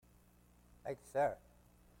Thank you, sir.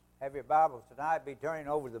 Have your Bibles tonight. Be turning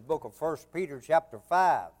over to the book of 1 Peter chapter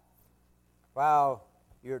 5. While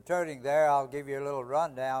you're turning there, I'll give you a little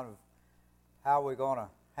rundown of how we're going to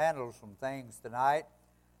handle some things tonight.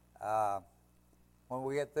 When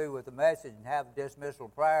we get through with the message and have dismissal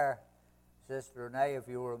prayer, Sister Renee, if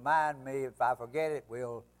you'll remind me, if I forget it,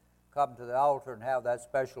 we'll come to the altar and have that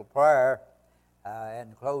special prayer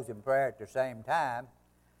and closing prayer at the same time.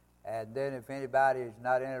 And then if anybody is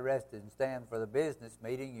not interested in staying for the business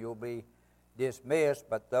meeting, you'll be dismissed.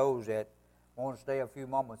 But those that want to stay a few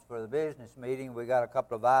moments for the business meeting, we got a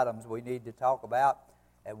couple of items we need to talk about,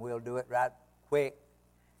 and we'll do it right quick.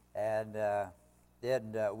 And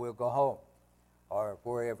then we'll go home, or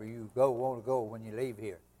wherever you want to go when you leave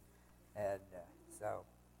here. And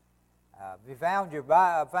if you found your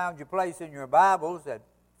place in your Bibles at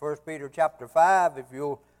 1 Peter chapter 5, if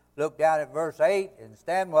you'll look down at verse 8 and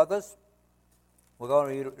stand with us. We're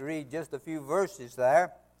going to read just a few verses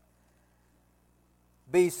there.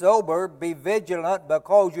 Be sober, be vigilant,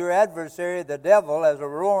 because your adversary, the devil, as a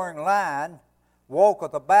roaring lion,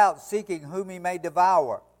 walketh about, seeking whom he may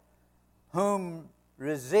devour, whom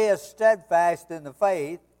resist steadfast in the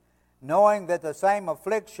faith, knowing that the same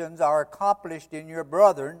afflictions are accomplished in your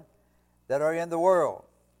brethren that are in the world.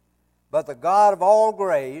 But the God of all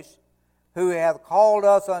grace, who hath called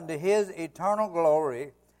us unto his eternal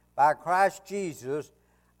glory by Christ Jesus,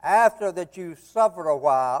 after that you suffered a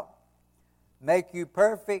while, make you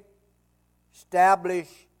perfect, establish,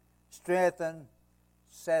 strengthen,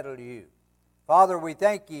 settle you. Father, we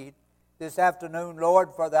thank you this afternoon,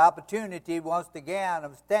 Lord, for the opportunity once again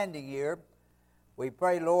of standing here. We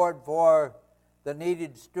pray, Lord, for the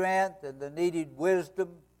needed strength and the needed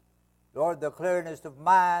wisdom, Lord, the clearness of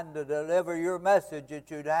mind to deliver your message that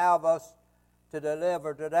you'd have us to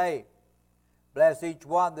deliver today. Bless each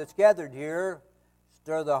one that's gathered here.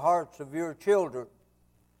 Stir the hearts of your children.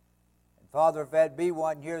 And Father, if there be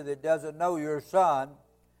one here that doesn't know your Son,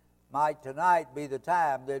 might tonight be the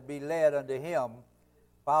time they'd be led unto him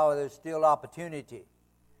while there's still opportunity.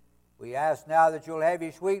 We ask now that you'll have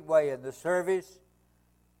your sweet way in the service,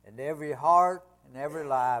 in every heart, and every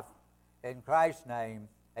life. In Christ's name,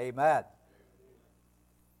 amen.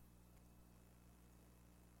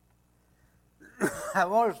 I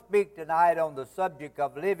want to speak tonight on the subject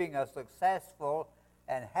of living a successful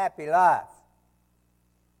and happy life.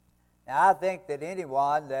 Now, I think that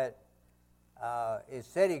anyone that is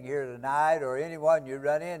sitting here tonight, or anyone you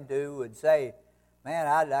run into, would say, man,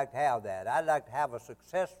 I'd like to have that. I'd like to have a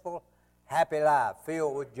successful, happy life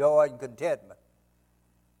filled with joy and contentment.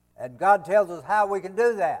 And God tells us how we can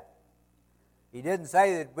do that. He didn't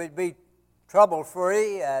say that we'd be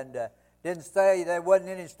trouble-free, and didn't say there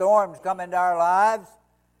wasn't any storms coming into our lives,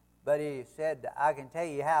 but he said, I can tell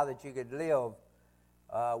you how that you could live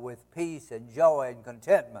with peace and joy and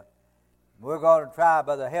contentment. We're going to try,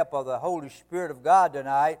 by the help of the Holy Spirit of God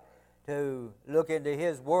tonight, to look into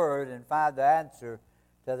his Word and find the answer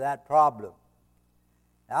to that problem.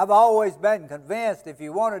 Now, I've always been convinced if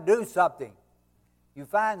you want to do something, you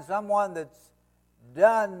find someone that's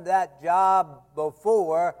done that job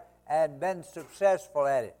before and been successful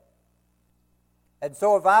at it. And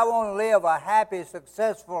so if I want to live a happy,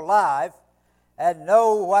 successful life and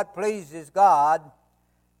know what pleases God,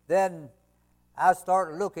 then I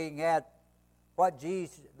start looking at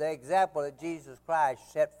the example that Jesus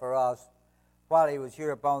Christ set for us while he was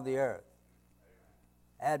here upon the earth.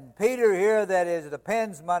 And Peter here, that is the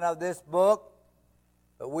pensman of this book,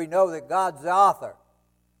 but we know that God's the author.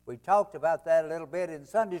 We talked about that a little bit in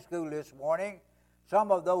Sunday school this morning.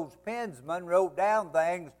 Some of those pensmen wrote down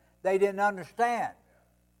things they didn't understand.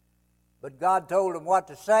 But God told them what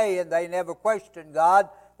to say, and they never questioned God.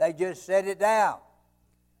 They just said it down.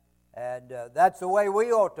 And that's the way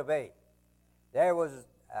we ought to be. There's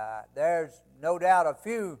no doubt a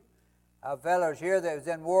few fellows here that was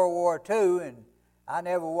in World War II, and I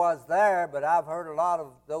never was there, but I've heard a lot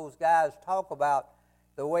of those guys talk about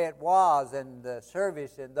the way it was in the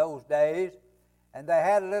service in those days. And they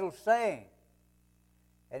had a little saying.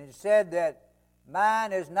 And it said that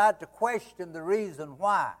mine is not to question the reason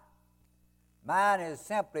why. Mine is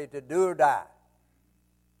simply to do or die.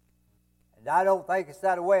 And I don't think it's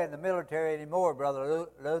that way in the military anymore, Brother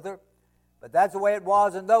Luther. But that's the way it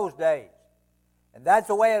was in those days. And that's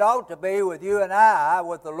the way it ought to be with you and I,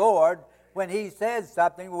 with the Lord. When he says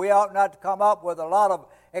something, we ought not to come up with a lot of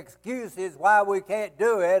excuses why we can't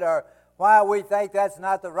do it or why we think that's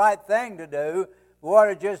not the right thing to do. We ought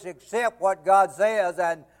to just accept what God says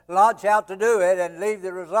and launch out to do it and leave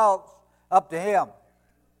the results up to him.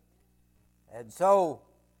 And so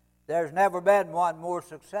there's never been one more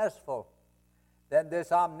successful than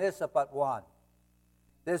this omniscient one,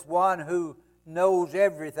 this one who knows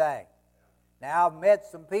everything. Now, I've met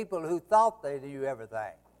some people who thought they knew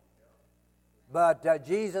everything, but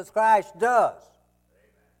Jesus Christ does.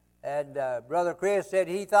 And Brother Chris said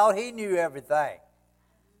he thought he knew everything.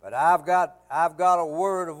 But I've got a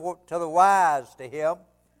word to the wise to him,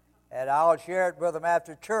 and I'll share it with him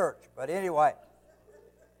after church. But anyway,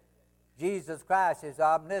 Jesus Christ is the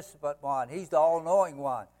omniscient one. He's the all-knowing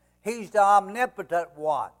one. He's the omnipotent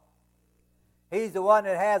one. He's the one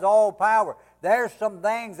that has all power. There's some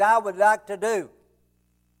things I would like to do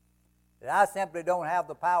that I simply don't have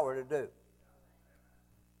the power to do.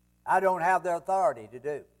 I don't have the authority to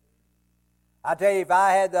do. I tell you, if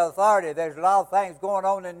I had the authority, there's a lot of things going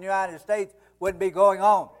on in the United States wouldn't be going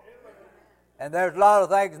on. And there's a lot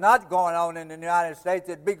of things not going on in the United States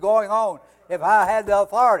that'd be going on if I had the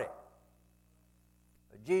authority.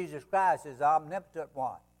 But Jesus Christ is the omnipotent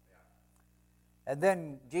one. And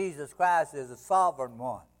then Jesus Christ is the sovereign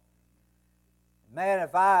one. Man,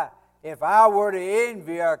 if I were to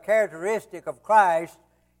envy a characteristic of Christ,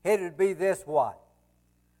 it would be this one.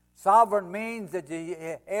 Sovereign means that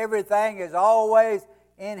everything is always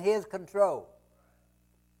in His control.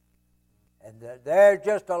 And there's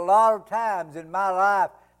just a lot of times in my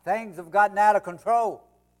life things have gotten out of control.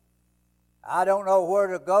 I don't know where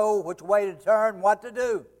to go, which way to turn, what to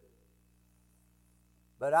do.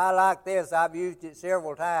 But I like this. I've used it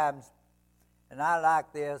several times, and I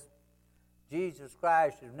like this. Jesus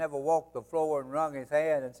Christ has never walked the floor and wrung His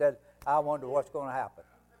hand and said, I wonder what's going to happen.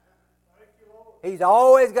 He's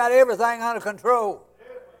always got everything under control.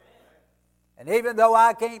 And even though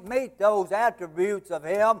I can't meet those attributes of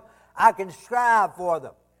Him, I can strive for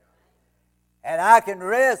them. And I can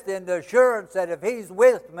rest in the assurance that if He's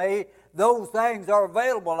with me, those things are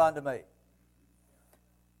available unto me.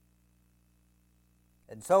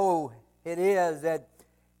 And so it is that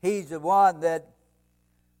He's the one that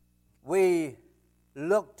we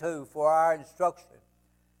look to for our instruction.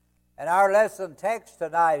 And our lesson text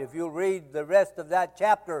tonight, if you'll read the rest of that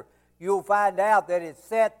chapter, you'll find out that it's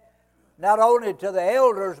set not only to the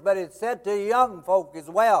elders, but it's set to young folk as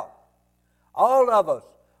well. All of us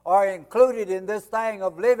are included in this thing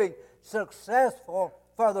of living successful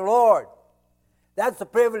for the Lord. That's the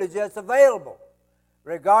privilege that's available,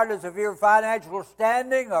 regardless of your financial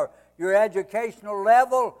standing or your educational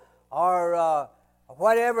level or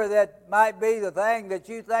whatever that might be the thing that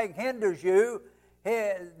you think hinders you.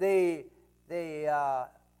 The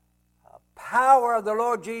power of the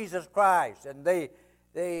Lord Jesus Christ and the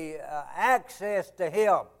access to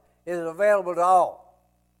Him is available to all.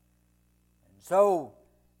 And so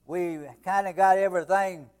we kind of got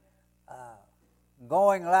everything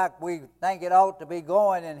going like we think it ought to be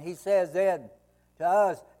going, and He says then to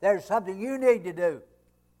us, there's something you need to do.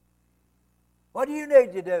 What do you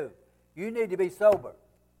need to do? You need to be sober.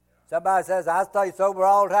 Somebody says, I stay sober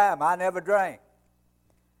all the time. I never drink.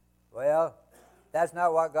 Well, that's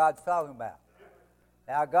not what God's talking about.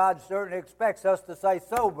 Now, God certainly expects us to stay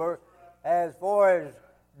sober as far as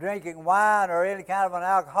drinking wine or any kind of an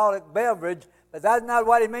alcoholic beverage, but that's not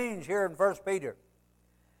what He means here in 1 Peter.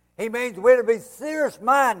 He means we're to be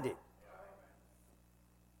serious-minded.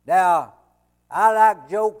 Now, I like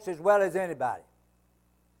jokes as well as anybody.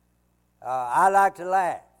 I like to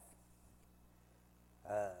laugh.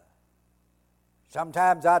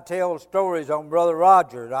 Sometimes I tell stories on Brother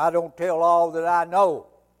Roger. I don't tell all that I know.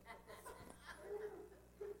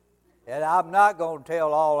 And I'm not going to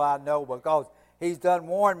tell all I know because he's done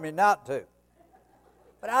warned me not to.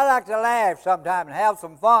 But I like to laugh sometimes and have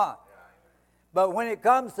some fun. But when it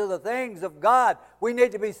comes to the things of God, we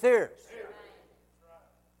need to be serious.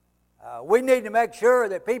 We need to make sure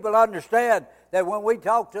that people understand that when we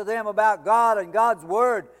talk to them about God and God's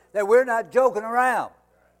Word, that we're not joking around.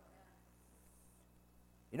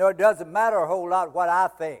 You know, it doesn't matter a whole lot what I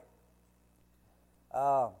think.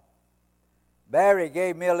 Barry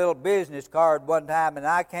gave me a little business card one time, and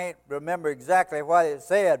I can't remember exactly what it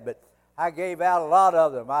said, but I gave out a lot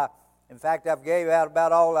of them. In fact, I gave out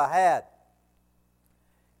about all I had.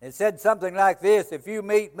 It said something like this: if you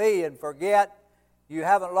meet me and forget, you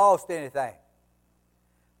haven't lost anything.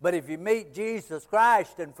 But if you meet Jesus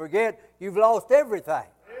Christ and forget, you've lost everything.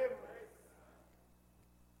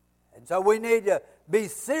 And so we need to be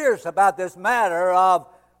serious about this matter of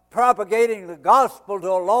propagating the gospel to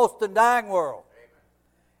a lost and dying world.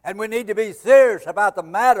 And we need to be serious about the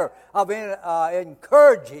matter of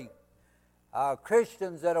encouraging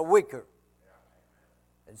Christians that are weaker.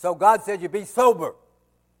 And so God said, you be sober.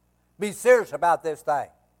 Be serious about this thing.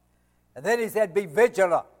 And then He said, be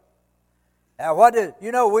vigilant. Now,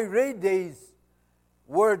 we read these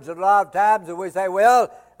words a lot of times, and we say,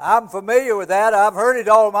 well, I'm familiar with that. I've heard it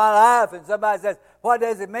all my life. And somebody says, what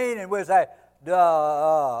does it mean? And we'll say,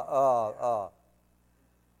 duh.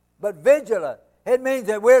 But vigilant, it means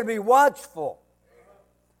that we're to be watchful,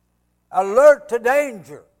 alert to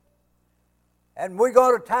danger. And we're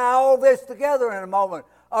going to tie all this together in a moment.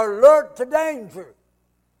 Alert to danger.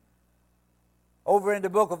 Over in the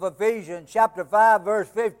book of Ephesians, chapter 5, verse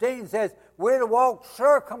 15 says, we're to walk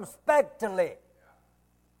circumspectly.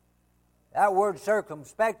 That word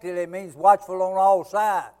circumspectly means watchful on all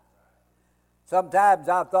sides. Sometimes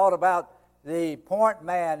I've thought about the point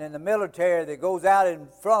man in the military that goes out in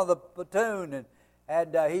front of the platoon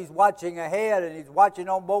and he's watching ahead and he's watching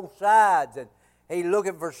on both sides and he's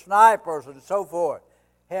looking for snipers and so forth.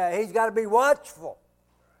 Yeah, he's got to be watchful.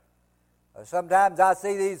 Sometimes I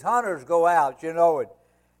see these hunters go out,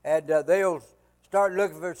 and they'll start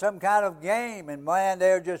looking for some kind of game, and man,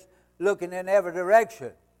 they're just looking in every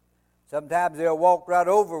direction. Sometimes they'll walk right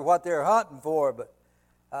over what they're hunting for, but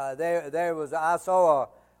I saw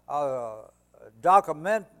a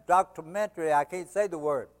documentary, I can't say the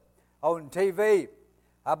word, on TV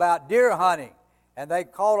about deer hunting, and they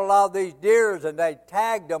caught a lot of these deers and they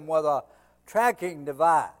tagged them with a tracking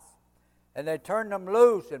device, and they turned them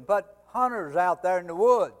loose and put hunters out there in the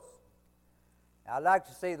woods. I'd like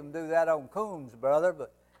to see them do that on coons, brother,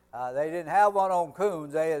 but they didn't have one on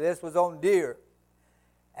coons. This was on deer.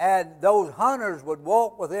 And those hunters would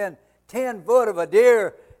walk within 10 foot of a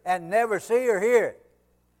deer and never see or hear it.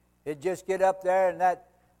 It'd just get up there in that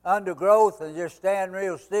undergrowth and just stand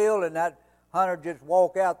real still, and that hunter just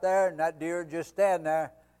walk out there, and that deer would just stand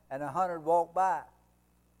there, and the hunter would walk by.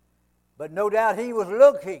 But no doubt he was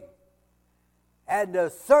looking and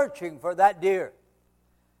searching for that deer.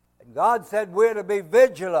 And God said we're to be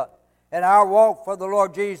vigilant in our walk for the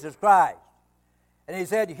Lord Jesus Christ. And He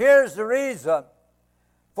said, here's the reason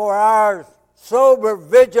for our sober,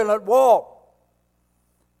 vigilant walk.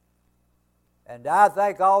 And I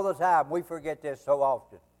think all the time we forget this so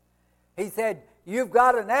often. He said, you've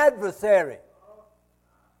got an adversary.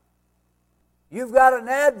 You've got an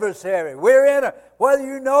adversary. Whether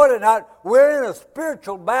you know it or not, we're in a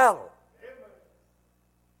spiritual battle.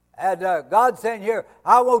 And God's saying here,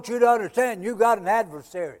 I want you to understand you've got an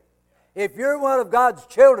adversary. If you're one of God's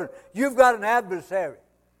children, you've got an adversary.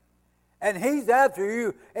 And He's after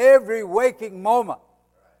you every waking moment.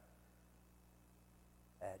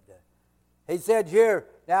 And He said here,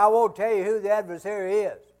 now I won't tell you who the adversary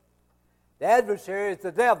is. The adversary is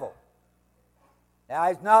the devil.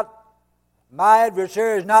 Now my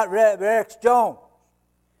adversary is not Rex Jones.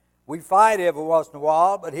 We fight every once in a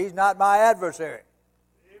while, but he's not my adversary.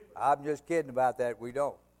 I'm just kidding about that. We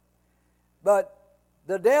don't. But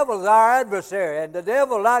the devil's our adversary, and the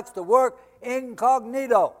devil likes to work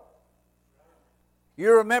incognito.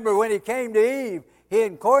 You remember when he came to Eve, he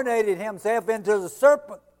incarnated himself into the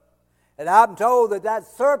serpent. And I'm told that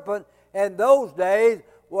serpent in those days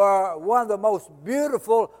were one of the most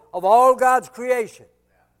beautiful of all God's creation.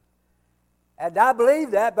 And I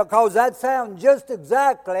believe that because that sounds just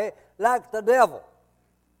exactly like the devil.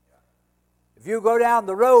 If you go down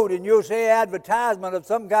the road and you'll see an advertisement of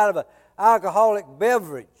some kind of an alcoholic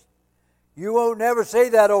beverage, you won't never see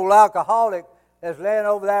that old alcoholic that's laying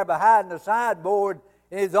over there behind the sideboard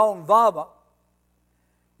in his own vomit.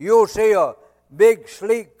 You'll see a big,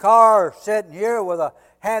 sleek car sitting here with a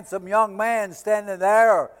handsome young man standing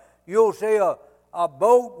there. Or you'll see a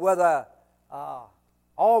boat with a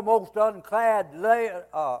almost unclad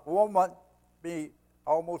woman,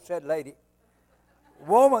 almost said lady,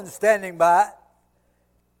 woman standing by.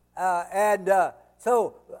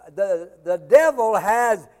 So the devil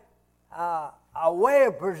has a way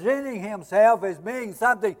of presenting himself as being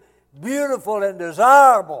something beautiful and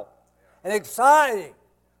desirable and exciting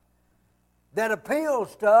that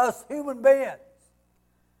appeals to us human beings.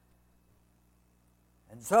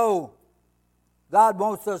 And so God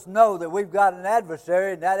wants us to know that we've got an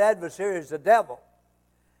adversary, and that adversary is the devil.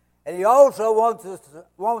 And He also wants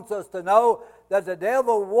us to know that the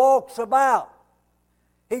devil walks about.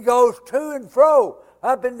 He goes to and fro,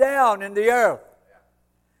 up and down in the earth.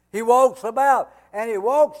 He walks about, and he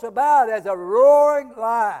walks about as a roaring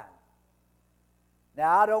lion.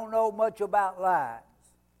 Now, I don't know much about lions,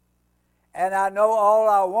 and I know all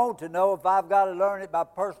I want to know if I've got to learn it by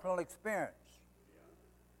personal experience.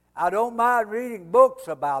 I don't mind reading books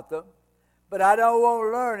about them, but I don't want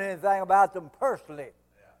to learn anything about them personally.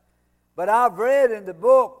 But I've read in the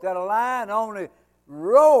book that a lion only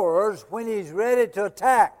roars when he's ready to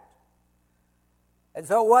attack. And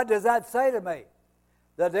so what does that say to me?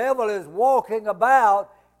 The devil is walking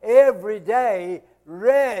about every day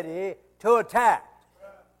ready to attack.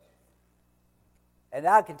 And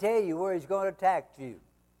I can tell you where he's going to attack you.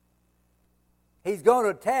 He's going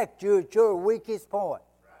to attack you at your weakest point.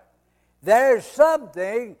 There's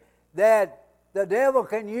something that the devil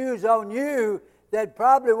can use on you that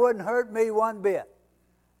probably wouldn't hurt me one bit.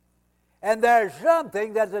 And there's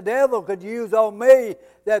something that the devil could use on me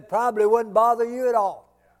that probably wouldn't bother you at all.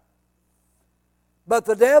 But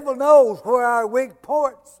the devil knows where our weak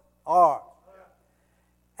points are.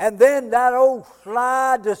 And then that old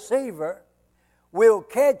sly deceiver will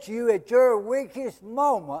catch you at your weakest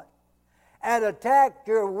moment and attack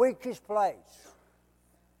your weakest place.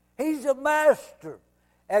 He's a master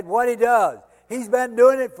at what he does. He's been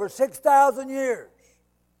doing it for 6,000 years.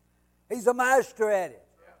 He's a master at it.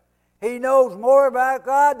 He knows more about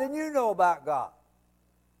God than you know about God.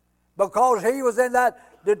 Because he was in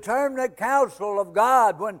that determinate counsel of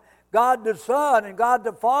God when God the Son and God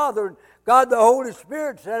the Father and God the Holy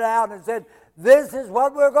Spirit sat out and said, this is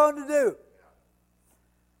what we're going to do.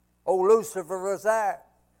 Oh, Lucifer was there.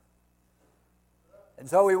 And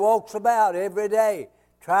so he walks about every day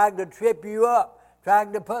trying to trip you up,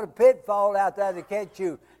 trying to put a pitfall out there to catch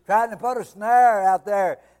you, trying to put a snare out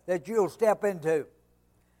there that you'll step into.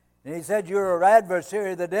 And he said, your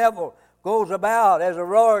adversary, the devil, goes about as a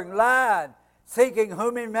roaring lion, seeking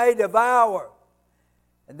whom he may devour.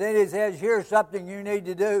 And then he says, here's something you need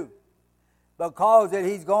to do. Because that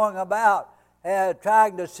he's going about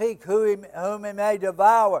trying to seek whom he may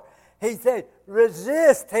devour. He said,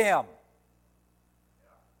 resist him.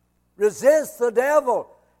 Resist the devil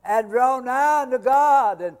and draw nigh to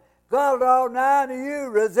God. And God draw nigh to you.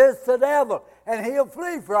 Resist the devil and he'll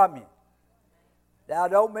flee from you. Now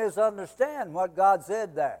don't misunderstand what God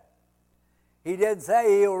said there. He didn't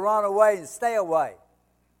say he'll run away and stay away.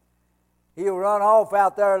 He'll run off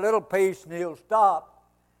out there a little piece and he'll stop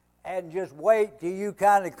and just wait till you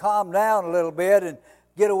kind of calm down a little bit and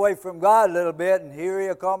get away from God a little bit, and here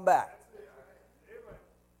he'll come back.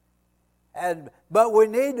 But we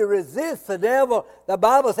need to resist the devil. The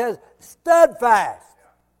Bible says, steadfast.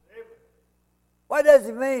 What does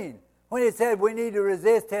it mean when it said we need to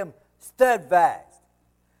resist him steadfast?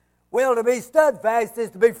 Well, to be steadfast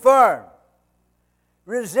is to be firm.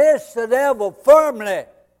 Resist the devil firmly.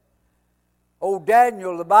 Oh,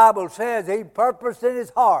 Daniel, the Bible says he purposed in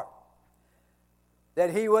his heart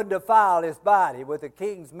that he wouldn't defile his body with the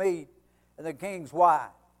king's meat and the king's wine.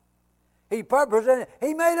 He purposed in it.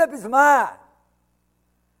 He made up his mind.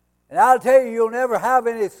 And I'll tell you, you'll never have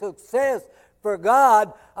any success for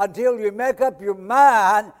God until you make up your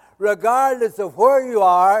mind, regardless of where you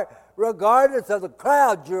are, regardless of the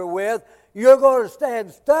crowd you're with, you're going to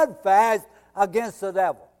stand steadfast against the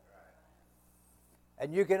devil.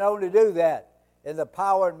 And you can only do that in the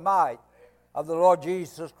power and might of the Lord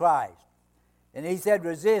Jesus Christ. And he said,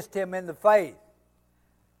 resist him in the faith.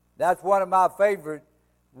 That's one of my favorite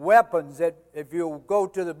weapons. That if you go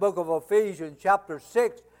to the book of Ephesians chapter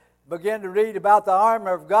 6, begin to read about the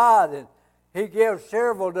armor of God, and he gives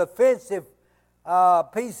several defensive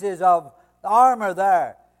pieces of armor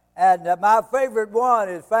there. And my favorite one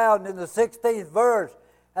is found in the 16th verse.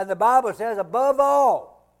 And the Bible says, above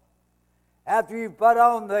all, after you put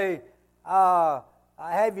on the,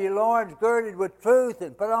 have your loins girded with truth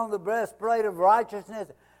and put on the breastplate of righteousness,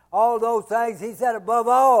 all those things, he said, above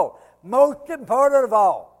all, most important of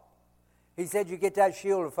all, he said, you get that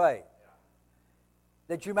shield of faith.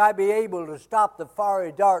 That you might be able to stop the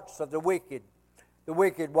fiery darts of the wicked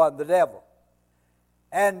one, the devil.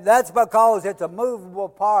 And that's because it's a movable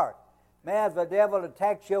part. Man, if the devil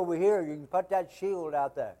attacks you over here, you can put that shield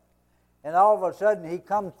out there. And all of a sudden, he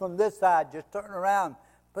comes from this side, just turn around,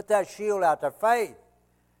 put that shield out there. Faith.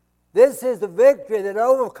 This is the victory that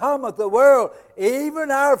overcometh the world,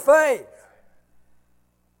 even our faith.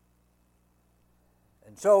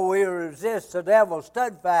 And so we resist the devil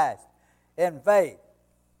steadfast in faith.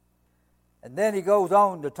 And then he goes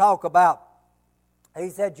on to talk about, he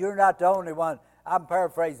said, you're not the only one. I'm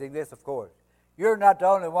paraphrasing this, of course. You're not the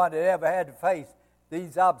only one that ever had to face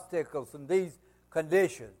these obstacles and these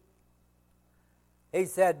conditions. He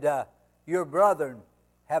said, your brethren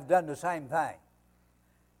have done the same thing.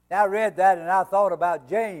 Now I read that and I thought about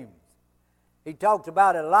James. He talked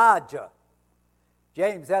about Elijah.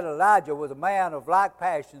 James said Elijah was a man of like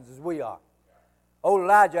passions as we are. Old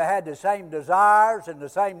Elijah had the same desires and the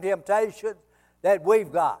same temptations that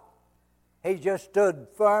we've got. He just stood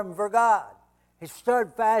firm for God. He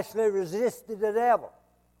steadfastly resisted the devil.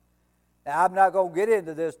 Now, I'm not going to get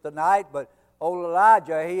into this tonight, but old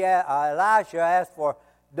Elijah, Elisha asked for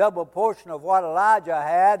double portion of what Elijah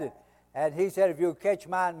had, and he said, if you'll catch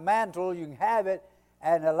my mantle, you can have it.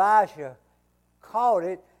 And Elisha caught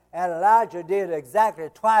it, and Elijah did exactly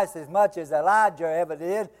twice as much as Elijah ever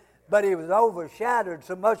did, but he was overshadowed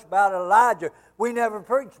so much about Elijah. We never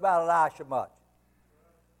preached about Elisha much.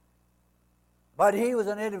 But he was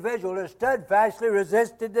an individual that steadfastly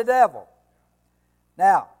resisted the devil.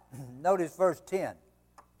 Now, notice verse 10.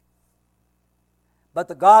 But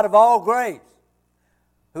the God of all grace,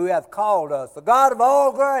 who hath called us, the God of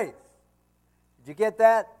all grace. Did you get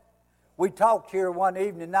that? We talked here one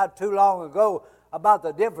evening not too long ago about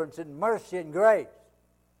the difference in mercy and grace.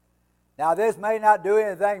 Now, this may not do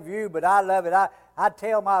anything for you, but I love it. I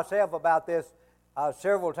tell myself about this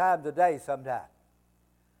several times a day sometimes.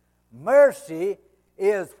 Mercy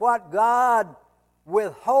is what God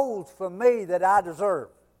withholds from me that I deserve.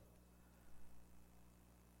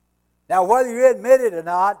 Now, whether you admit it or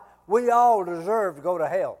not, we all deserve to go to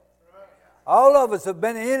hell. All of us have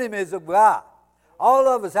been enemies of God. All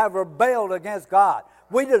of us have rebelled against God.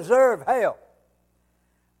 We deserve hell.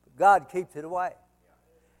 But God keeps it away.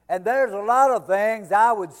 And there's a lot of things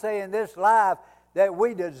I would say in this life that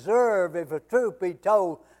we deserve, if the truth be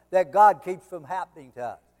told, that God keeps from happening to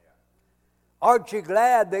us. Aren't you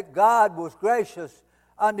glad that God was gracious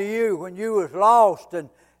unto you when you was lost and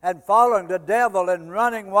following the devil and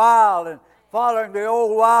running wild and following the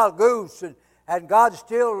old wild goose, and God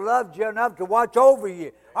still loved you enough to watch over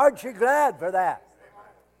you? Aren't you glad for that?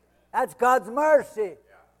 That's God's mercy.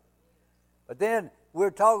 But then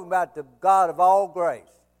we're talking about the God of all grace.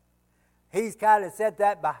 He's kind of set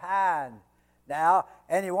that behind now,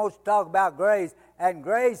 and he wants to talk about grace. And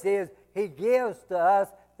grace is he gives to us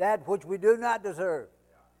that which we do not deserve.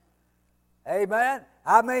 Amen?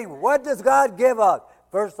 I mean, what does God give us?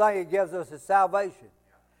 First thing he gives us is salvation.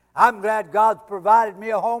 I'm glad God's provided me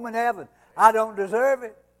a home in heaven. I don't deserve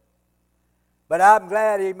it. But I'm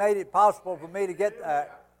glad he made it possible for me to get there.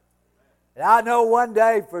 And I know one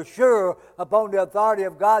day for sure, upon the authority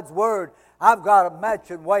of God's Word, I've got a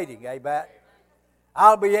mansion waiting. Amen.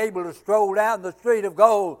 I'll be able to stroll down the street of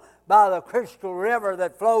gold by the crystal river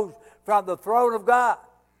that flows from the throne of God.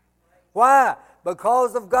 Why?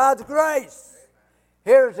 Because of God's grace.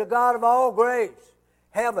 Here's the God of all grace.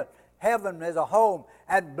 Heaven is a home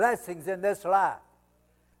and blessings in this life.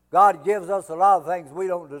 God gives us a lot of things we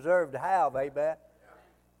don't deserve to have. Amen.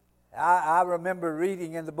 I remember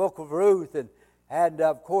reading in the book of Ruth, and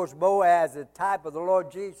of course Boaz is a type of the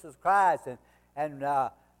Lord Jesus Christ, and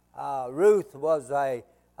Ruth was a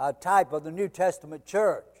type of the New Testament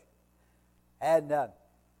church. And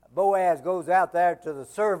Boaz goes out there to the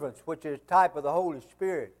servants, which is a type of the Holy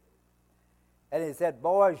Spirit. And he said,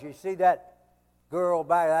 "Boys, you see that girl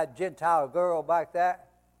back, that Gentile girl back there?"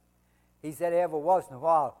 He said, "Every once in a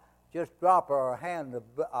while, just drop her a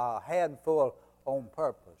handful on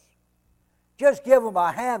purpose. Just give them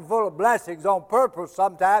a handful of blessings on purpose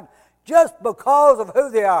sometimes, just because of who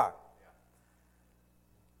they are."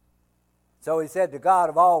 So he said, "The God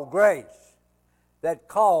of all grace that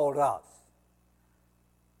called us."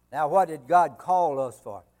 Now, what did God call us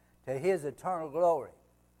for? To his eternal glory.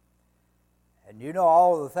 And you know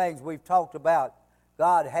all the things we've talked about,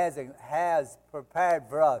 God has prepared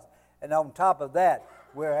for us. And on top of that,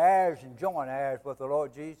 we're heirs and joint heirs with the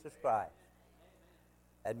Lord Jesus Christ.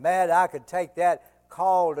 And man, I could take that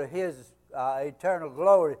call to his eternal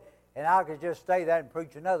glory, and I could just stay there and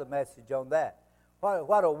preach another message on that.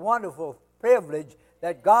 What a wonderful privilege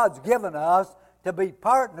that God's given us to be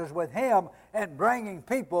partners with him in bringing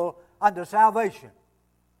people unto salvation.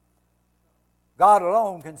 God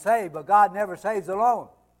alone can save, but God never saves alone.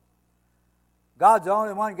 God's the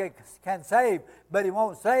only one that can save, but he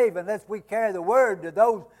won't save unless we carry the word to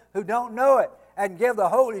those who don't know it and give the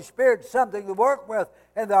Holy Spirit something to work with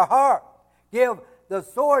in their heart. Give the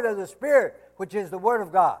sword of the Spirit, which is the Word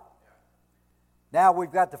of God. Now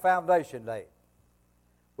we've got the foundation laid.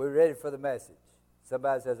 We're ready for the message.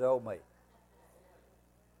 Somebody says, "Oh, me."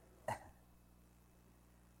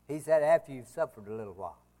 He said, after you've suffered a little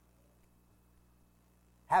while.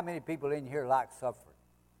 How many people in here like suffering?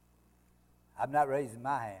 I'm not raising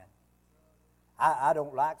my hand. I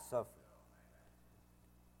don't like suffering.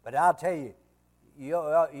 But I'll tell you, you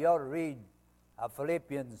ought to read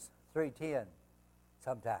Philippians 3:10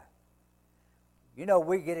 sometime. You know,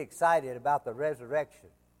 we get excited about the resurrection,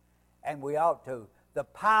 and we ought to. The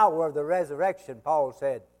power of the resurrection, Paul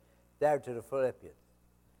said there to the Philippians.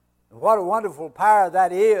 And what a wonderful power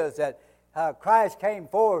that is, that Christ came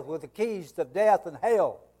forth with the keys of death and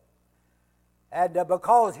hell. And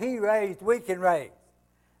because he raised, we can raise.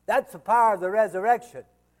 That's the power of the resurrection.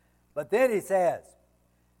 But then he says,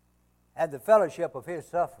 and the fellowship of his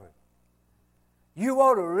suffering. You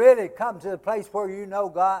want to really come to the place where you know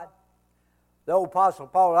God? The old Apostle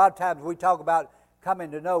Paul, a lot of times we talk about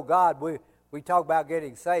coming to know God, we talk about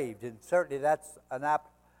getting saved, and certainly that's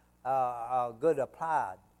a good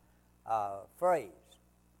applied phrase.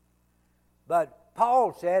 But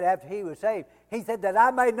Paul said after he was saved, he said that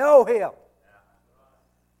I may know him.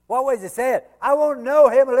 What was he saying? I want to know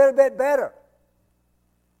him a little bit better.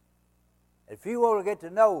 If you want to get to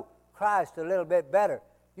know Christ a little bit better,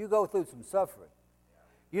 you go through some suffering.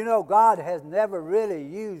 You know, God has never really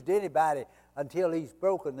used anybody until He's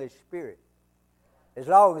broken their spirit. As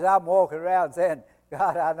long as I'm walking around saying,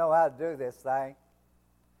 God, I know how to do this thing.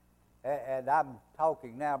 And I'm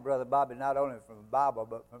talking now, Brother Bobby, not only from the Bible,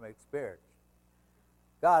 but from experience.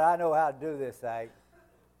 God, I know how to do this thing.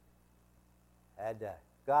 And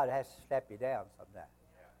God has to step you down sometimes.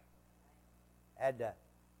 And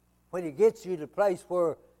when He gets you to the place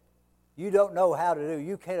where you don't know how to do,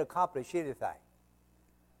 you can't accomplish anything.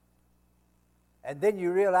 And then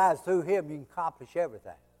you realize through Him you can accomplish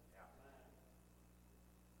everything.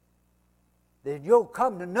 Then you'll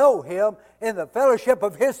come to know Him in the fellowship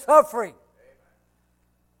of His suffering.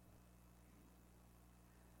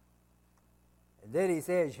 And then he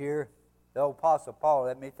says here, the old Apostle Paul,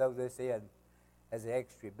 let me throw this in as an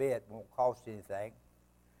extra bit, won't cost anything.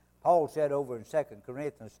 Paul said over in 2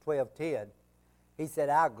 Corinthians 12:10, he said,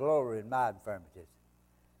 I glory in my infirmities.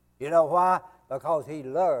 You know why? Because he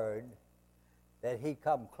learned that he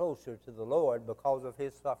come closer to the Lord because of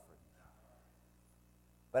his suffering.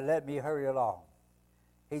 But let me hurry along.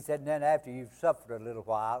 He said, and then after you've suffered a little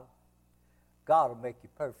while, God will make you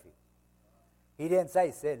perfect. He didn't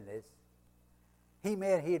say sinless. He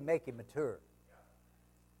meant He'd make you mature.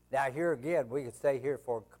 Now here again, we could stay here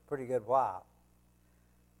for a pretty good while.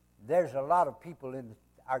 There's a lot of people in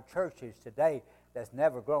our churches today that's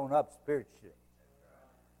never grown up spiritually.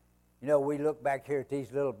 You know, we look back here at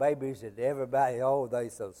these little babies and everybody, oh, they're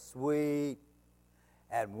so sweet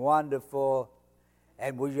and wonderful.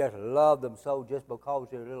 And we just love them so just because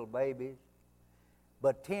they're little babies.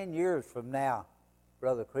 But 10 years from now,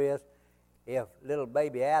 Brother Chris, if little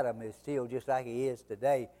baby Adam is still just like he is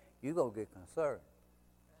today, you're going to get concerned.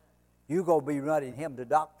 You're going to be running him to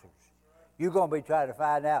doctors. You're going to be trying to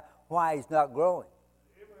find out why he's not growing.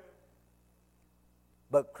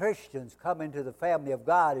 But Christians come into the family of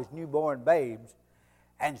God as newborn babes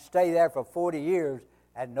and stay there for 40 years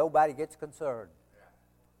and nobody gets concerned.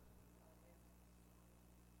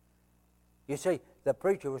 You see, the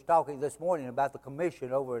preacher was talking this morning about the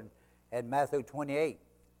commission over in Matthew 28.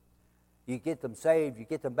 You get them saved, you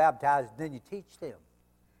get them baptized, and then you teach them.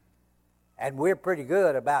 And we're pretty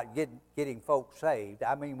good about getting folks saved.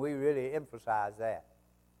 I mean, we really emphasize that.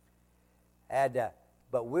 And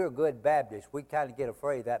but we're good Baptists. We kind of get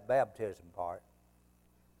afraid of that baptism part.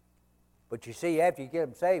 But you see, after you get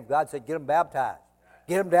them saved, God said, get them baptized.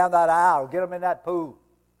 Get them down that aisle. Get them in that pool.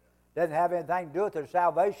 Doesn't have anything to do with their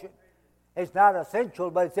salvation. It's not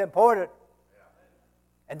essential, but it's important.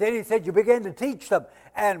 And then He said, you begin to teach them.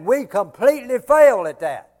 And we completely fail at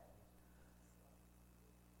that.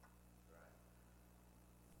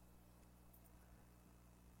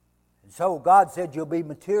 And so God said, you'll be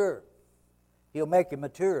mature. He'll make you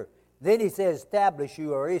mature. Then He says, establish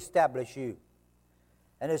you or establish you.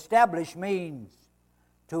 And establish means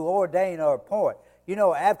to ordain or appoint. You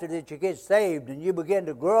know, after that you get saved and you begin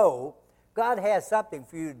to grow, God has something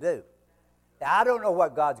for you to do. Now, I don't know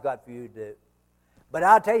what God's got for you to do. But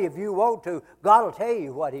I'll tell you, if you want to, God will tell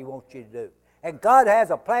you what He wants you to do. And God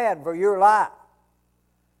has a plan for your life.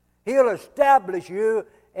 He'll establish you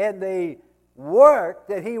in the work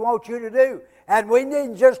that He wants you to do. And we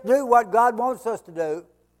needn't just do what God wants us to do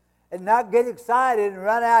and not get excited and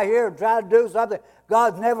run out here and try to do something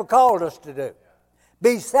God's never called us to do.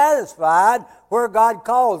 Be satisfied where God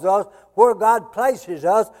calls us, where God places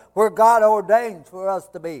us, where God ordains for us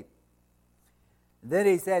to be. And then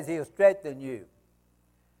He says He'll strengthen you.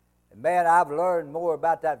 And man, I've learned more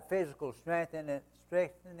about that physical strengthening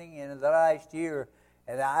in the last year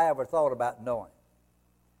than I ever thought about knowing.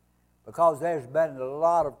 Because there's been a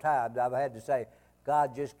lot of times I've had to say,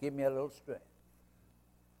 God, just give me a little strength.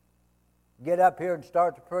 Get up here and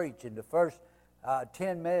start to preach. In the first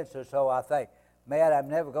 10 minutes or so, I think, man, I'm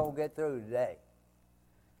never going to get through today.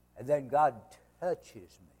 And then God touches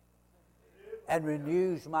me and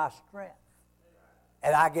renews my strength.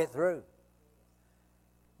 And I get through.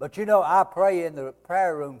 But you know, I pray in the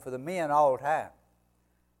prayer room for the men all the time.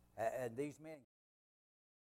 And these men